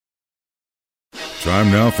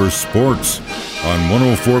Time now for sports on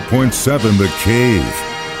 104.7 The Cave.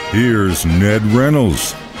 Here's Ned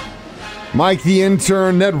Reynolds. Mike the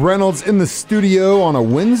intern, Ned Reynolds in the studio on a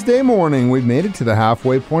Wednesday morning. We've made it to the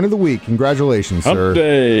halfway point of the week. Congratulations, sir. Hump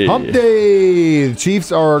day. Hump day. The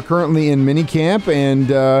Chiefs are currently in minicamp,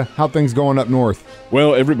 and how things going up north?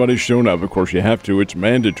 Well, everybody's shown up. Of course, you have to. It's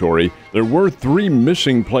mandatory. There were 3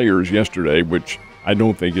 missing players yesterday, which I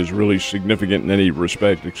don't think is really significant in any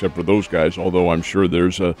respect except for those guys, although I'm sure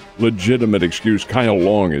there's a legitimate excuse. Kyle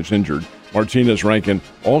Long is injured. Martinez Rankin,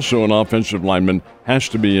 also an offensive lineman, has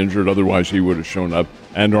to be injured, otherwise he would have shown up.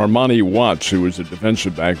 And Armani Watts, who is a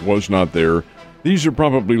defensive back, was not there. These are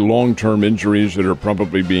probably long-term injuries that are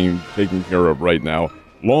probably being taken care of right now.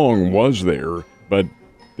 Long was there, but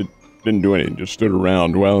it didn't do anything, just stood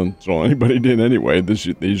around. Well, that's all anybody did anyway. These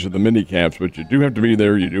are the mini camps, but you do have to be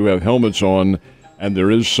there. You do have helmets on, and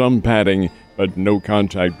there is some padding, but no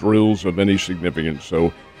contact drills of any significance.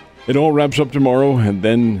 So it all wraps up tomorrow, and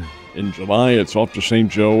then in July, it's off to St.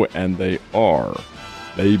 Joe, and they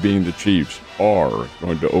being the Chiefs, are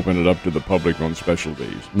going to open it up to the public on special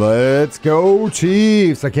days. Let's go,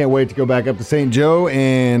 Chiefs. I can't wait to go back up to St. Joe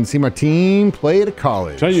and see my team play at a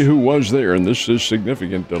college. Tell you who was there, and this is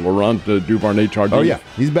significant, Laurent Duvernay-Tardif. Oh, yeah.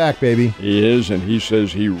 He's back, baby. He is, and he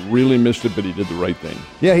says he really missed it, but he did the right thing.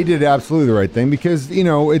 Yeah, he did absolutely the right thing because, you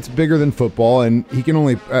know, it's bigger than football, and he can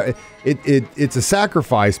only it's a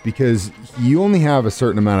sacrifice because you only have a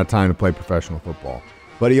certain amount of time to play professional football.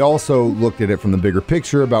 But he also looked at it from the bigger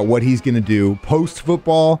picture about what he's going to do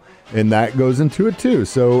post-football, and that goes into it too.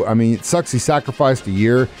 So, I mean, it sucks he sacrificed a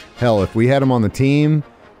year. Hell, if we had him on the team,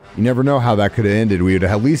 you never know how that could have ended. We would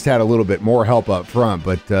have at least had a little bit more help up front.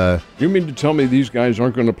 But you mean to tell me these guys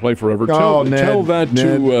aren't going to play forever? Oh, tell that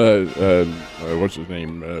to what's his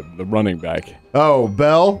name, the running back. Oh,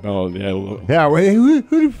 Bell? Oh, yeah. Yeah,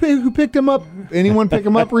 who picked him up? Anyone pick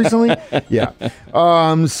him up recently? Yeah.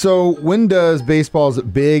 So when does baseball's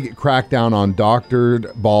big crackdown on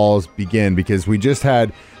doctored balls begin? Because we just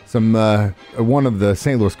had some one of the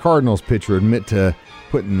St. Louis Cardinals pitcher admit to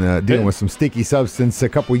dealing with some sticky substance a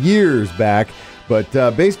couple years back. But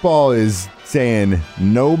baseball is saying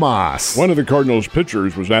no mas. One of the Cardinals'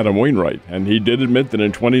 pitchers was Adam Wainwright, and he did admit that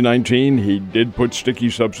in 2019 he did put sticky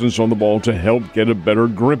substance on the ball to help get a better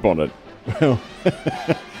grip on it. Well,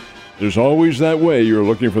 there's always that way. You're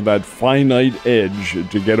looking for that finite edge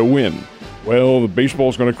to get a win. Well, the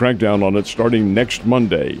baseball's going to crack down on it starting next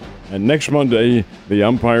Monday. And next Monday, the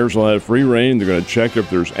umpires will have free reign. They're going to check if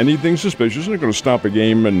there's anything suspicious. They're going to stop a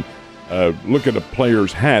game and look at a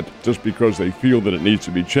player's hat just because they feel that it needs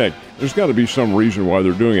to be checked. There's got to be some reason why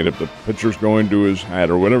they're doing it. If the pitcher's going to his hat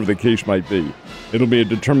or whatever the case might be, it'll be a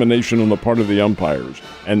determination on the part of the umpires.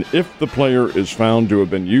 And if the player is found to have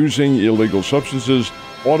been using illegal substances,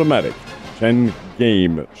 automatic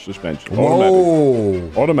 10-game suspension.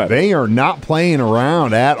 Automatic. They are not playing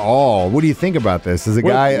around at all. What do you think about this? As a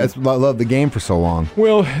guy that's loved the game for so long.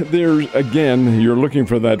 Well, you're looking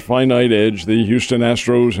for that finite edge. The Houston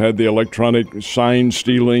Astros had the electronic sign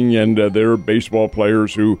stealing, and there are baseball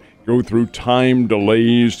players who go through time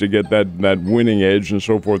delays to get that winning edge and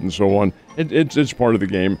so forth and so on. It's part of the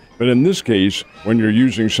game. But in this case, when you're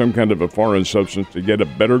using some kind of a foreign substance to get a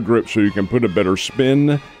better grip so you can put a better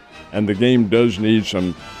spin, and the game does need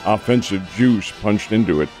some offensive juice punched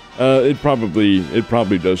into it, it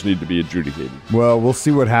probably does need to be adjudicated. Well, we'll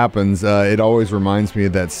see what happens. It always reminds me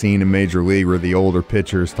of that scene in Major League where the older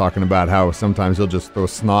pitcher's talking about how sometimes he'll just throw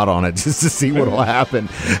snot on it just to see what will happen.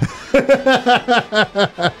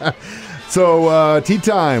 So, tea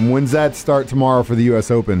time. When's that start tomorrow for the U.S.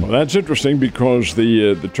 Open? Well, that's interesting because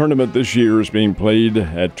the tournament this year is being played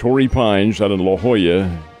at Torrey Pines out in La Jolla.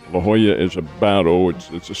 La Jolla is about,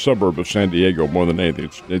 it's a suburb of San Diego more than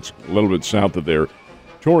anything. It's a little bit south of there.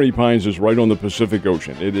 Torrey Pines is right on the Pacific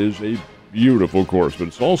Ocean. It is a beautiful course, but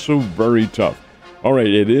it's also very tough. All right,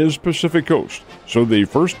 it is Pacific Coast. So the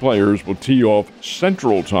first players will tee off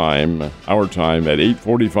Central Time, our time, at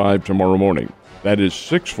 8:45 tomorrow morning. That is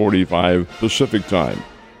 6:45 Pacific Time.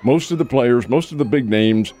 Most of the big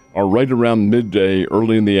names are right around midday,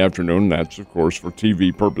 early in the afternoon. That's, of course, for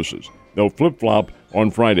TV purposes. They'll flip-flop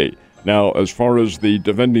on Friday. Now, as far as the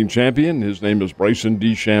defending champion, his name is Bryson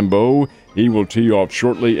DeChambeau. He will tee off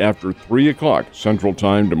shortly after 3 o'clock Central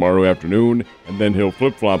Time tomorrow afternoon, and then he'll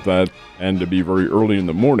flip-flop that and to be very early in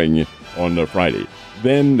the morning on Friday.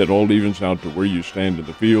 Then it all evens out to where you stand in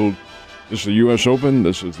the field. This is the U.S. Open.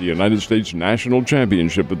 This is the United States National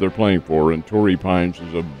Championship that they're playing for, and Torrey Pines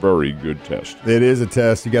is a very good test. It is a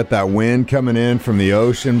test. You got that wind coming in from the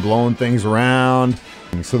ocean, blowing things around.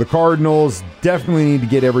 So the Cardinals definitely need to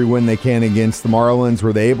get every win they can against the Marlins.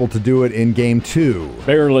 Were they able to do it in Game 2?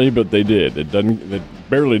 Barely, but they did. It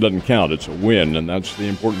barely doesn't count. It's a win, and that's the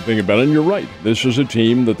important thing about it. And you're right. This is a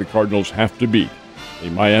team that the Cardinals have to beat. The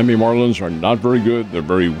Miami Marlins are not very good. They're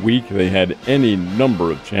very weak. They had any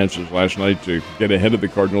number of chances last night to get ahead of the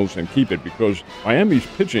Cardinals and keep it because Miami's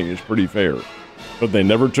pitching is pretty fair. But they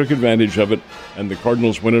never took advantage of it, and the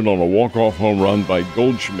Cardinals win it on a walk-off home run by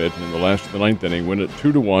Goldschmidt in the last of the ninth inning, win it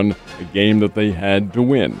 2-1, a game that they had to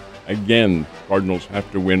win. Again, Cardinals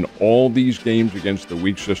have to win all these games against the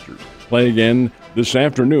weak sisters. Play again this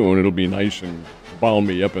afternoon. It'll be nice and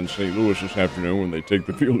balmy up in St. Louis this afternoon when they take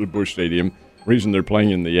the field at Busch Stadium. The reason they're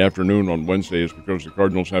playing in the afternoon on Wednesday is because the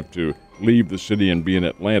Cardinals have to leave the city and be in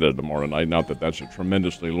Atlanta tomorrow night. Not that that's a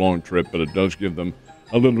tremendously long trip, but it does give them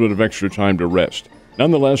a little bit of extra time to rest.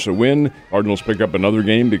 Nonetheless, a win. Cardinals pick up another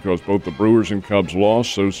game because both the Brewers and Cubs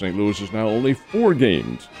lost, so St. Louis is now only 4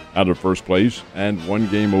 games out of first place and 1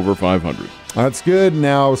 game over 500. That's good.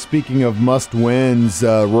 Now, speaking of must-wins,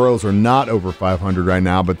 Royals are not over 500 right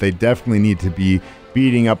now, but they definitely need to be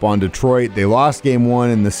beating up on Detroit. They lost Game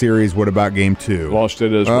 1 in the series. What about Game 2? Lost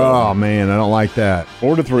it as well. Oh, man, I don't like that.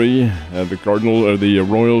 4-3. The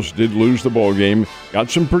Royals did lose the ball game. Got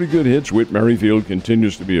some pretty good hits. Whit Merrifield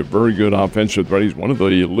continues to be a very good offensive threat. He's one of the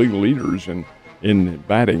league leaders in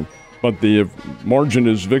batting. But the margin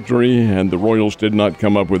is victory, and the Royals did not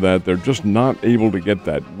come up with that. They're just not able to get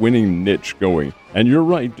that winning niche going. And you're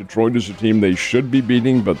right, Detroit is a team they should be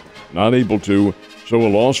beating, but not able to. So a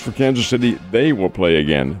loss for Kansas City. They will play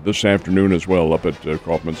again this afternoon as well up at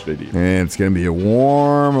Kauffman Stadium. And it's going to be a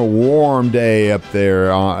warm day up there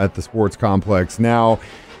at the sports complex. Now,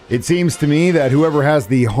 it seems to me that whoever has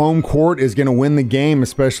the home court is going to win the game,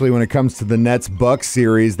 especially when it comes to the Nets-Bucks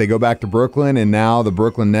series. They go back to Brooklyn, and now the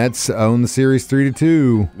Brooklyn Nets own the series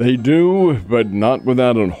 3-2. They do, but not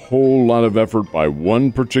without a whole lot of effort by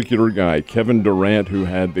one particular guy, Kevin Durant, who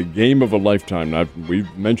had the game of a lifetime. Now,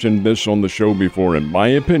 we've mentioned this on the show before. In my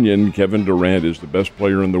opinion, Kevin Durant is the best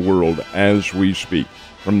player in the world as we speak.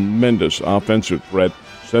 Tremendous offensive threat,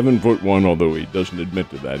 7'1", although he doesn't admit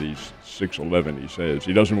to that. He's 6'11", he says.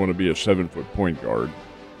 He doesn't want to be a 7-foot point guard.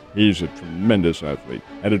 He's a tremendous athlete.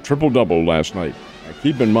 Had a triple-double last night. Now,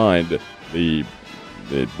 keep in mind, the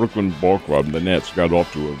Brooklyn Ball Club, the Nets, got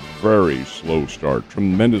off to a very slow start,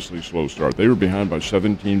 tremendously slow start. They were behind by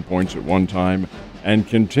 17 points at one time and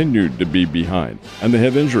continued to be behind. And they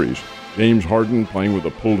have injuries. James Harden playing with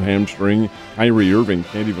a pulled hamstring. Kyrie Irving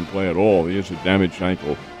can't even play at all. He has a damaged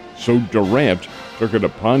ankle. So Durant took it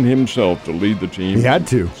upon himself to lead the team. He had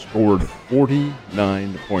to. Scored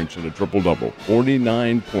 49 points in a triple-double.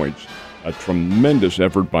 49 points. A tremendous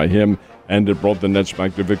effort by him, and it brought the Nets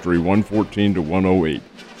back to victory, 114-108.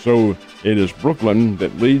 So it is Brooklyn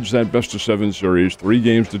that leads that best-of-7 series,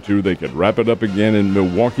 3-2. They could wrap it up again in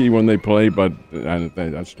Milwaukee when they play, but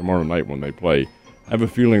that's tomorrow night when they play. I have a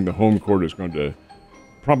feeling the home court is going to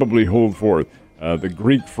probably hold forth. The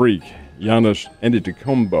Greek freak, Giannis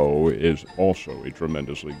Antetokounmpo, is also a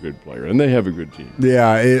tremendously good player, and they have a good team.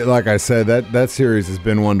 Yeah, like I said, that series has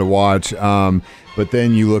been one to watch. But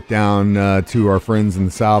then you look down to our friends in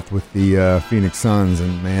the South with the Phoenix Suns,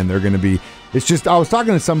 and, man, they're going to be – it's just – I was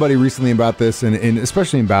talking to somebody recently about this, and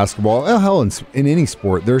especially in basketball, hell, in any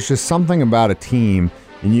sport, there's just something about a team –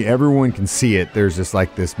 and everyone can see it. There's just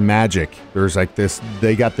like this magic. There's like this,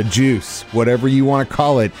 they got the juice, whatever you want to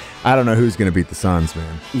call it. I don't know who's going to beat the Suns,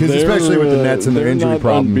 man. Because especially with the Nets and their injury problems.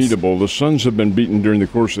 They're not unbeatable. The Suns have been beaten during the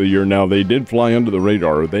course of the year. Now, they did fly under the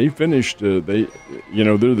radar. They finished, they're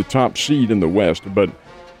the top seed in the West, but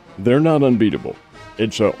they're not unbeatable.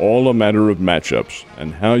 It's all a matter of matchups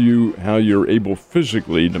and how you're able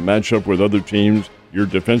physically to match up with other teams. Your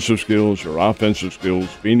defensive skills, your offensive skills.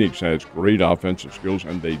 Phoenix has great offensive skills,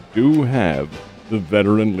 and they do have the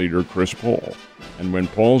veteran leader, Chris Paul. And when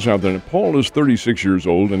Paul's out there, and Paul is 36 years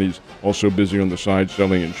old, and he's also busy on the side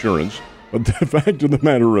selling insurance, but the fact of the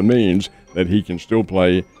matter remains that he can still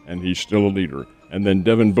play, and he's still a leader. And then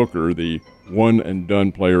Devin Booker, the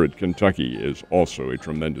one-and-done player at Kentucky, is also a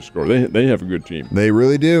tremendous scorer. They have a good team. They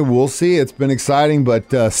really do. We'll see. It's been exciting,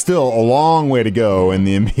 but still a long way to go in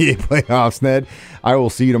the NBA playoffs, Ned. I will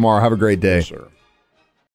see you tomorrow. Have a great day. Yes, sir.